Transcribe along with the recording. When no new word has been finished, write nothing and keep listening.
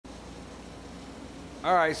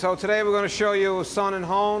All right, so today we're going to show you a Sunnen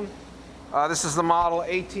hone. This is the model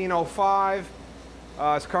 1805.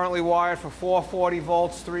 It's currently wired for 440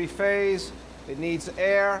 volts, 3-phase. It needs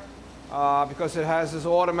air because it has this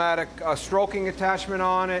automatic stroking attachment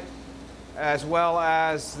on it, as well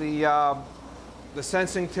as the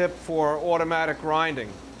sensing tip for automatic grinding.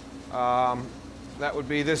 That would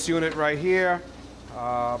be this unit right here.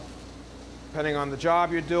 Depending on the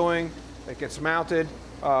job you're doing, it gets mounted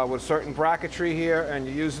with certain bracketry here, and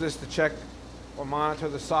you use this to check or monitor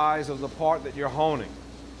the size of the part that you're honing.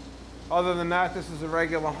 Other than that, this is a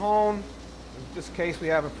regular hone. In this case, we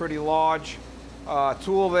have a pretty large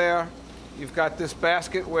tool there. You've got this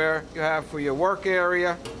basket where you have for your work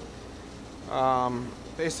area.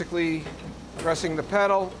 Basically, pressing the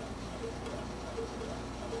pedal,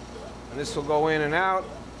 and this will go in and out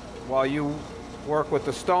while you work with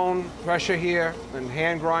the stone pressure here and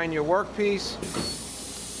hand grind your workpiece.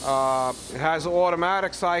 It has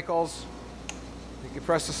automatic cycles. You can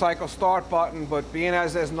press the cycle start button, but being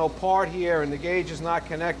as there's no part here and the gauge is not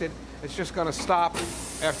connected, it's just going to stop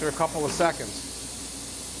after a couple of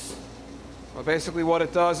seconds. Well, basically what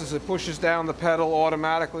it does is it pushes down the pedal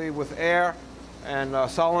automatically with air and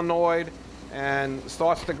solenoid and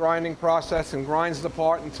starts the grinding process and grinds the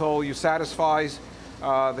part until you satisfies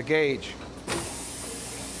the gauge.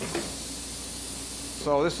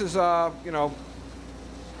 So this is, you know,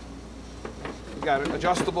 you got an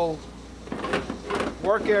adjustable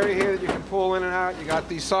work area here that you can pull in and out. You got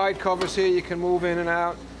these side covers here you can move in and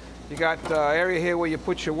out. You got area here where you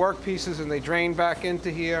put your work pieces and they drain back into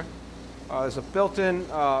here. There's a built-in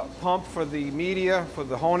pump for the media, for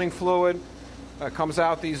the honing fluid. Comes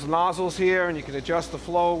out these nozzles here, and you can adjust the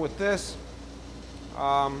flow with this.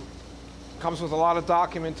 Comes with a lot of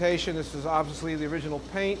documentation. This is obviously the original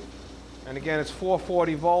paint. And again, it's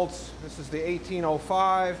 440 volts. This is the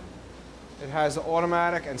 1805. It has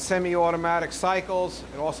automatic and semi-automatic cycles.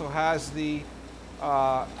 It also has the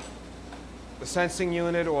sensing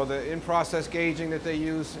unit or the in-process gauging that they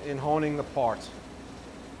use in honing the parts.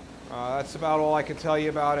 That's about all I can tell you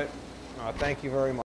about it. Thank you very much.